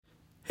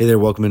Hey there,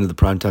 welcome into the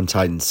Primetime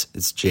Titans.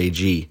 It's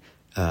JG.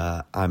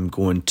 I'm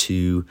going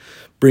to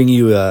bring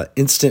you an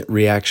instant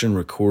reaction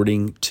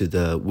recording to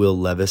the Will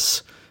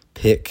Levis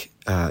pick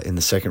in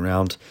the second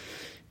round.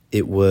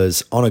 It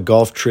was on a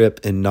golf trip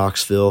in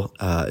Knoxville.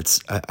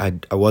 I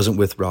wasn't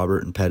with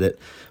Robert and Pettit,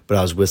 but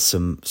I was with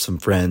some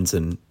friends,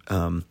 and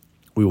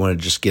we wanted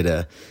to just get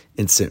a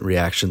instant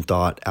reaction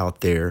thought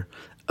out there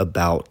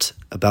about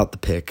the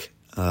pick.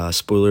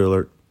 Spoiler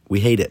alert,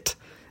 we hate it.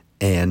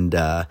 And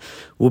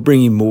we'll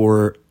bring you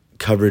more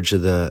coverage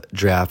of the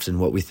draft and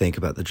what we think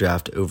about the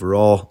draft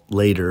overall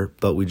later,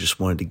 but we just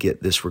wanted to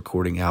get this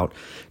recording out.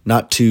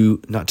 Not too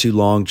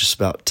long, just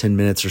about 10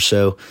 minutes or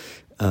so.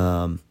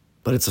 But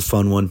it's a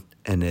fun one,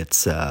 and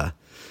it's a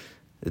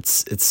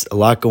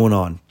lot going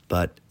on,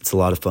 but it's a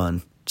lot of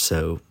fun.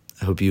 So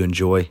I hope you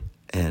enjoy,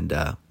 and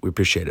we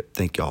appreciate it.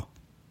 Thank y'all.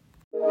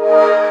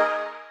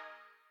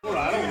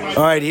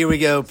 All right, here we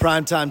go.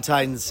 Primetime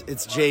Titans.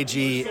 It's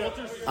JG.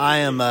 I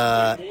am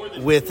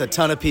with a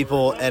ton of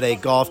people at a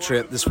golf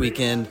trip this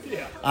weekend.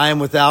 I am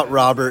without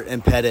Robert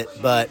and Pettit,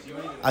 but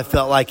I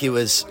felt like it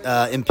was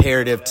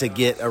imperative to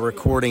get a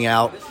recording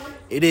out.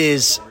 It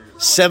is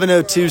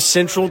 7:02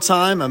 Central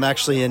Time. I'm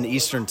actually in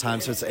Eastern Time,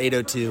 so it's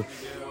 8:02.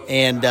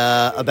 And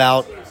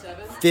about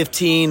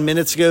 15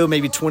 minutes ago,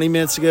 maybe 20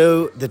 minutes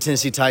ago, the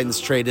Tennessee Titans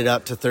traded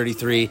up to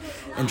 33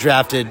 and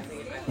drafted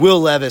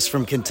Will Levis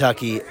from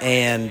Kentucky.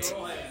 And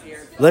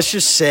let's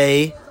just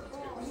say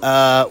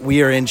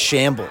we are in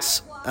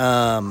shambles.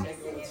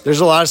 There's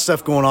a lot of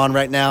stuff going on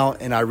right now,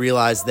 and I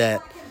realize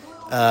that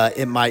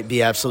it might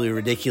be absolutely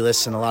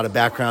ridiculous and a lot of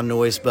background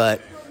noise,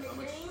 but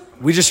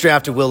we just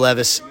drafted Will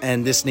Levis,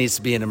 and this needs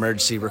to be an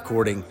emergency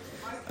recording.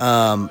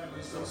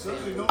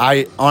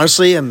 I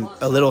honestly am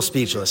a little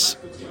speechless.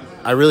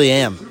 I really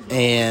am.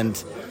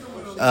 And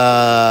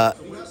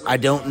I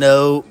don't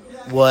know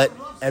what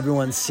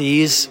everyone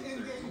sees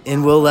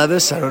in Will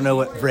Levis. I don't know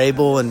what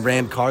Vrabel and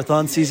Rand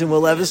Carthon sees in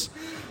Will Levis.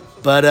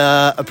 But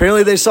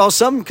apparently they saw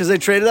something because they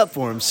traded up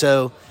for him.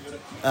 So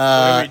what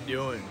are we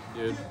doing,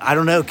 dude? I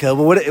don't know,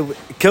 Kobe.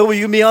 Kobe,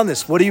 you and me on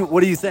this. What do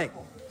you think?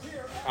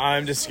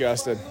 I'm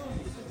disgusted.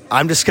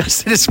 I'm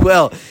disgusted as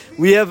well.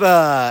 We have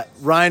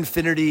Ryan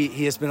Finnerty.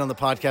 He has been on the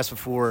podcast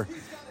before.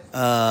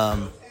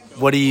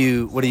 What do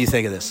you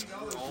think of this?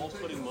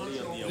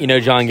 You know,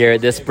 John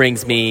Garrett, this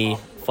brings me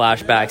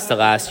flashbacks to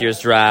last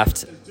year's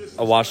draft.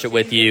 I watched it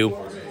with you.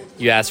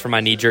 You asked for my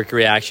knee-jerk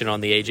reaction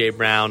on the A.J.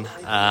 Brown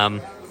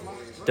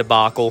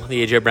debacle,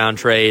 the A.J. Brown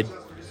trade.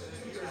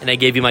 And I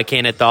gave you my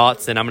candid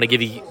thoughts, and I'm going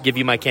to give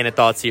you my candid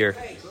thoughts here.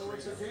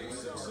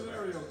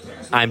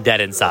 I'm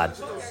dead inside.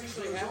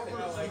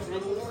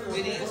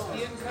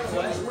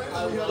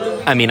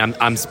 I mean,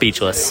 I'm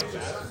speechless.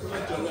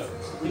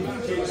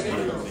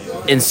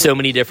 In so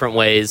many different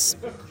ways.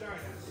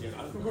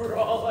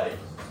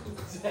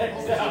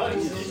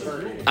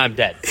 I'm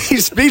dead.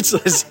 He's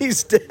speechless.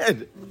 He's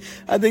dead.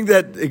 I think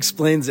that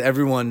explains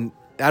everyone.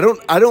 I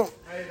don't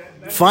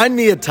find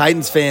me a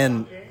Titans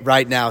fan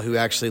right now who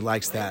actually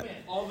likes that.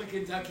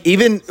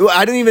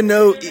 I don't even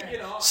know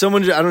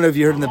someone. I don't know if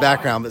you heard in the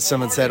background, but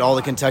someone said all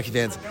the Kentucky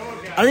fans.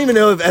 I don't even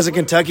know if as a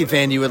Kentucky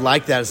fan you would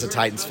like that as a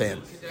Titans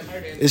fan.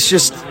 It's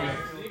just,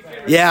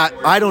 yeah,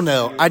 I don't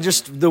know.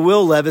 The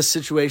Will Levis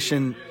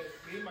situation.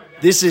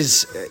 This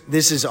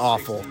is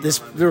awful.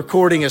 The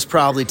recording is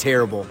probably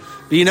terrible.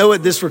 But you know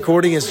what this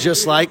recording is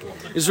just like?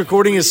 This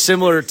recording is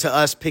similar to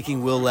us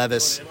picking Will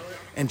Levis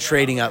and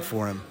trading up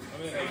for him.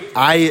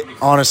 I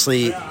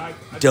honestly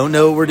don't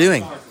know what we're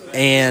doing.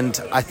 And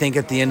I think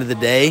at the end of the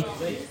day,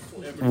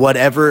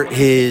 whatever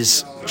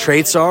his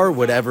traits are,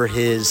 whatever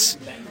his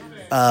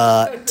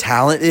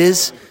talent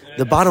is,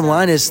 the bottom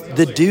line is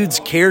the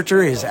dude's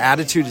character, his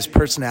attitude, his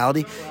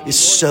personality is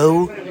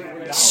so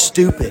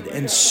stupid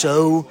and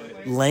so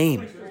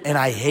lame. And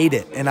I hate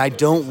it. And I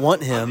don't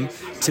want him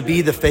to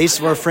be the face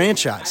of our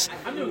franchise.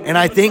 And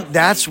I think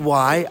that's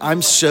why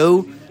I'm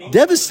so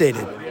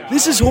devastated.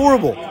 This is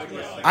horrible.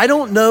 I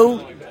don't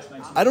know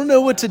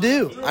what to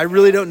do. I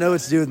really don't know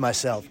what to do with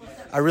myself.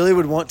 I really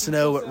would want to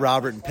know what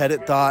Robert and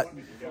Pettit thought.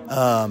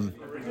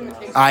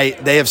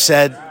 They have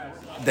said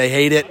they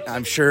hate it.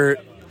 I'm sure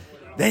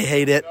they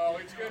hate it.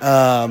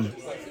 I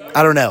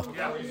don't know.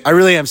 I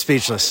really am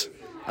speechless.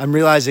 I'm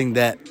realizing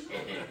that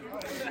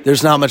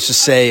there's not much to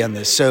say on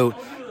this. So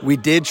we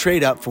did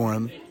trade up for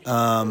him,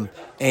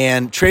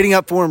 and trading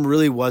up for him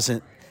really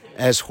wasn't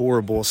as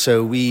horrible.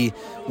 So we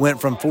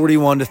went from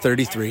 41 to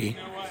 33.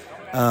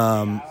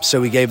 So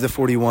we gave the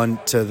 41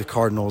 to the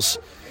Cardinals,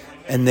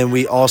 and then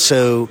we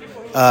also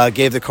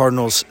gave the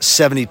Cardinals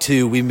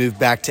 72. We moved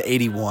back to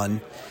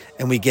 81,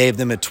 and we gave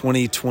them a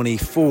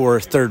 2024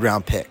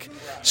 third-round pick.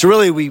 So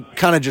really, we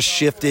kind of just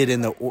shifted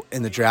in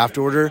the draft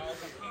order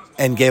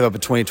and gave up a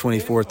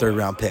 2024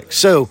 third-round pick.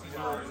 So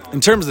in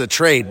terms of the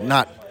trade,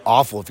 not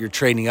awful if you're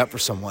trading up for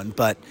someone,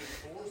 but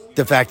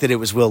the fact that it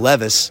was Will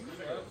Levis,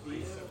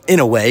 in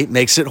a way,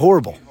 makes it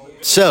horrible.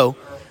 So,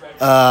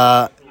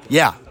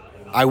 yeah,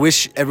 I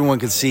wish everyone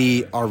could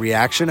see our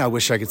reaction. I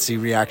wish I could see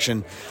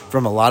reaction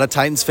from a lot of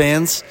Titans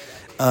fans.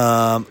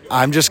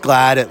 I'm just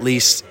glad at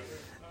least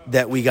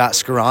that we got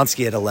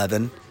Skoronski at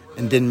 11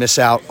 and didn't miss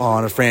out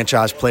on a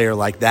franchise player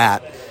like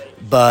that.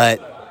 But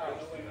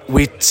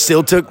we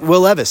still took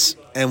Will Levis,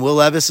 and Will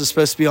Levis is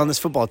supposed to be on this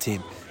football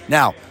team.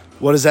 Now,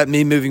 what does that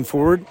mean moving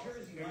forward?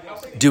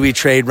 Do we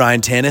trade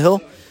Ryan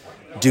Tannehill?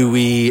 Do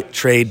we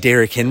trade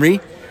Derrick Henry?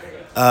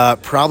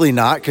 Probably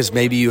not, because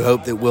maybe you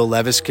hope that Will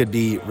Levis could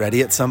be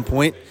ready at some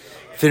point.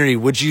 Finnery,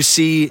 would you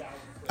see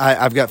 –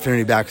 I've got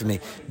Finnery back with me.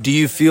 Do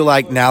you feel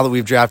like now that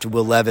we've drafted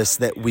Will Levis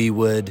that we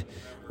would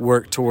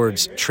work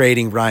towards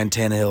trading Ryan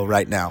Tannehill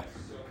right now?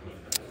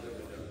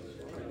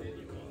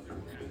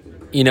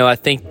 I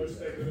think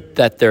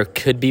that there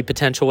could be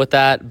potential with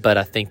that, but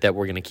I think that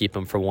we're going to keep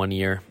him for 1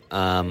 year.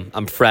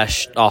 I'm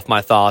fresh off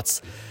my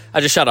thoughts.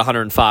 I just shot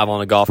 105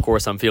 on a golf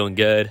course. I'm feeling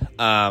good.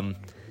 I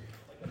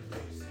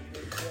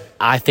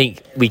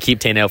think we keep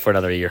Tannehill for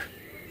another year.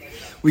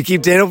 We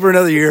keep Tannehill for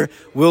another year.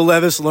 Will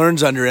Levis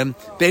learns under him,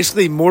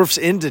 basically morphs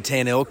into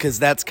Tannehill because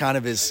that's kind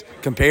of his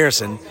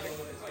comparison.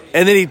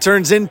 And then he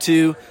turns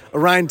into a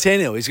Ryan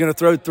Tannehill. He's going to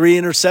throw 3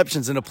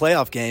 interceptions in a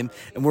playoff game,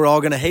 and we're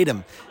all going to hate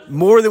him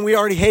more than we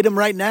already hate him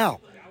right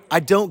now. I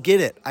don't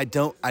get it. I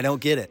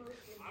don't get it.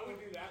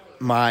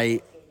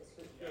 My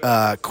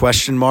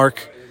question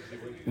mark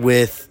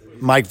with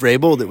Mike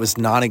Vrabel that was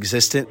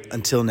non-existent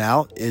until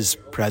now is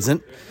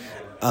present.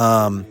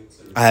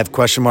 I have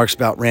question marks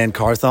about Rand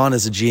Carthon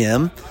as a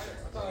GM,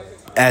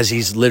 as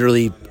he's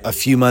literally a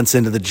few months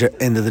into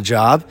the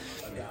job.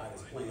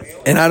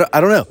 And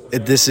I don't know.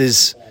 This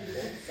is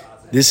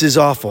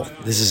awful.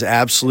 This is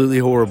absolutely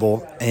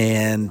horrible,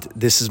 and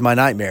this is my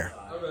nightmare.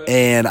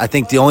 And I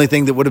think the only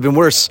thing that would have been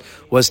worse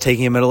was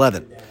taking him at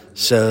 11.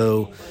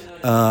 So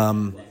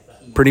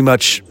pretty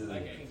much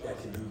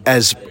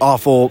as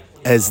awful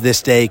as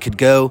this day could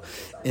go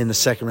in the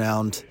second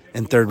round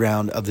and third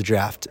round of the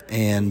draft.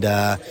 And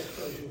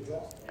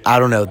I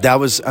don't know. That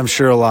was, I'm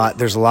sure, a lot.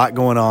 There's a lot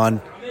going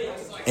on.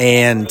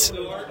 And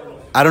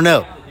I don't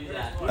know.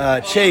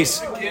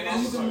 Chase,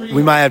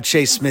 we might have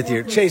Chase Smith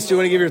here. Chase, do you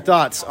want to give your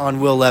thoughts on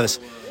Will Levis?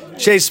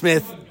 Chase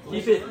Smith,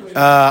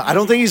 I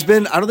don't think he's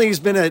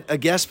been a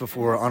guest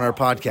before on our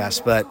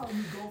podcast,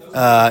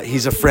 but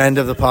he's a friend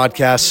of the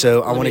podcast,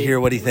 so I want to hear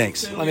what he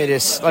thinks. Let me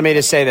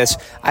just say this.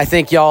 I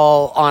think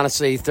y'all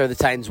honestly throw the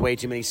Titans way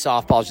too many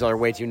softballs. Y'all are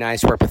way too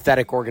nice. We're a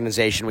pathetic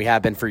organization. We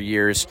have been for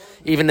years.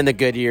 Even in the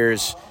good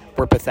years,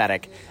 we're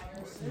pathetic.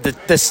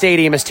 The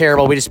stadium is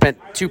terrible. We just spent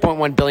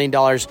 $2.1 billion,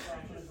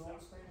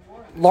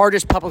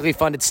 largest publicly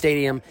funded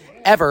stadium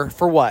ever.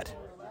 For what?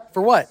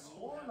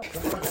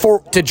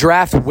 To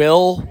draft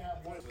Will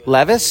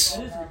Levis?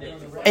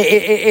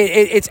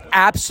 It's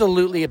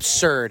absolutely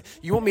absurd.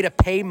 You want me to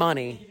pay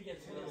money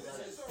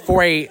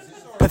for a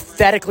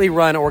pathetically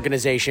run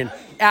organization?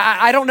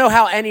 I don't know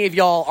how any of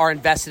y'all are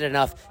invested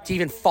enough to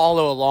even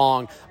follow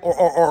along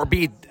or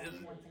be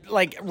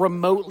like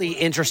remotely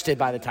interested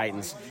by the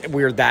Titans.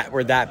 We're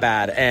that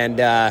bad. And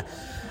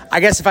I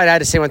guess if I had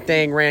to say one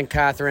thing, Rand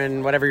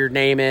Catherine, whatever your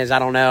name is, I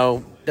don't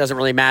know, doesn't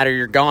really matter.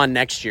 You're gone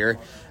next year.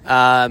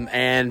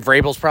 And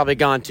Vrabel's probably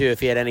gone too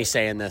if he had any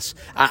say in this.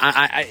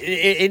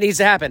 It needs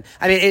to happen.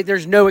 I mean,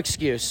 there's no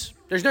excuse.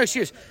 There's no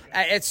excuse.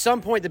 At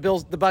some point, the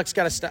Bucks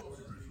got to stop.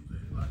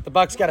 The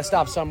Bucks got to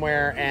stop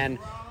somewhere, and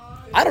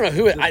I don't know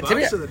who it. The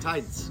Bucks or the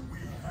Titans?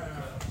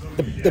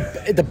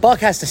 The Buck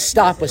has to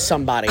stop with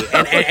somebody,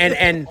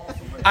 and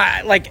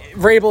like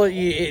Vrabel,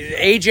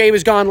 AJ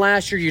was gone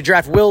last year. You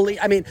draft Will.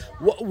 I mean,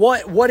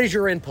 what is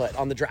your input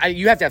on the draft?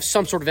 You have to have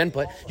some sort of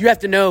input. You have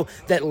to know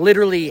that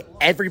literally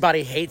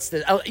everybody hates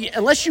this.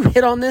 Unless you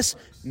hit on this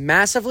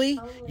massively,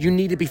 you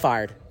need to be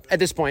fired at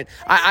this point.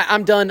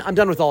 I'm done. I'm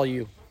done with all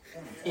you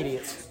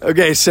idiots.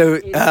 Okay, so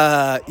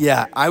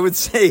yeah, I would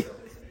say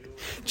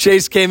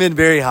Chase came in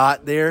very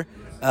hot there.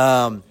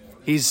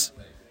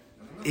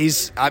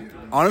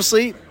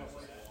 Honestly,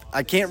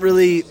 I can't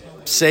really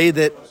say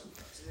that.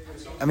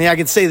 I mean, I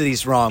can say that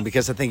he's wrong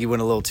because I think he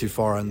went a little too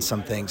far on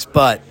some things.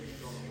 But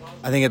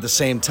I think at the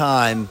same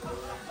time,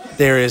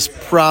 there is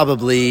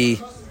probably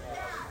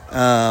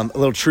a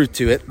little truth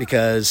to it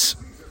because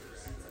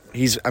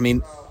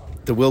the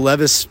Will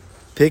Levis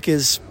pick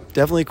is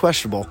definitely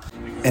questionable.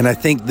 And I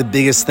think the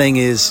biggest thing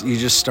is you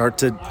just start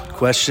to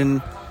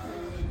question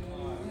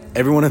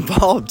everyone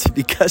involved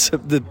because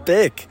of the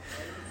pick.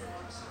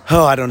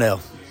 Oh, I don't know.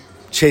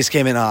 Chase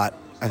came in hot.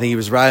 I think he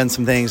was right on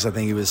some things. I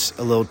think he was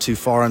a little too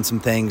far on some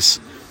things.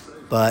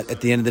 But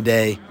at the end of the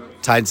day,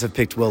 Titans have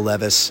picked Will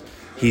Levis.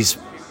 He's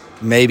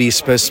maybe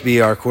supposed to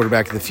be our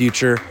quarterback of the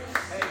future.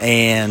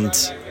 And,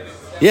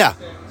 yeah,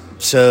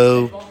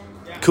 so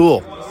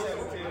cool.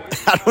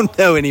 I don't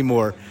know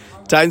anymore.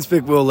 Titans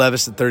picked Will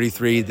Levis at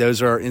 33.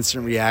 Those are our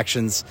instant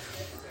reactions.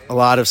 A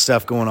lot of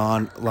stuff going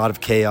on, a lot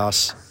of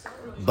chaos.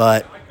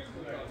 But,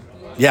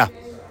 yeah,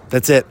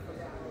 that's it.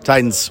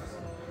 Titans,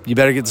 you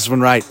better get this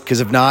one right, because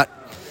if not,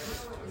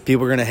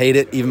 people are going to hate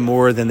it even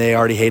more than they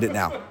already hate it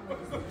now.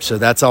 So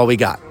that's all we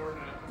got.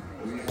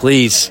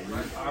 Please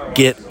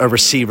get a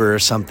receiver or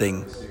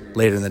something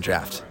later in the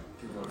draft.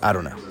 I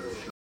don't know.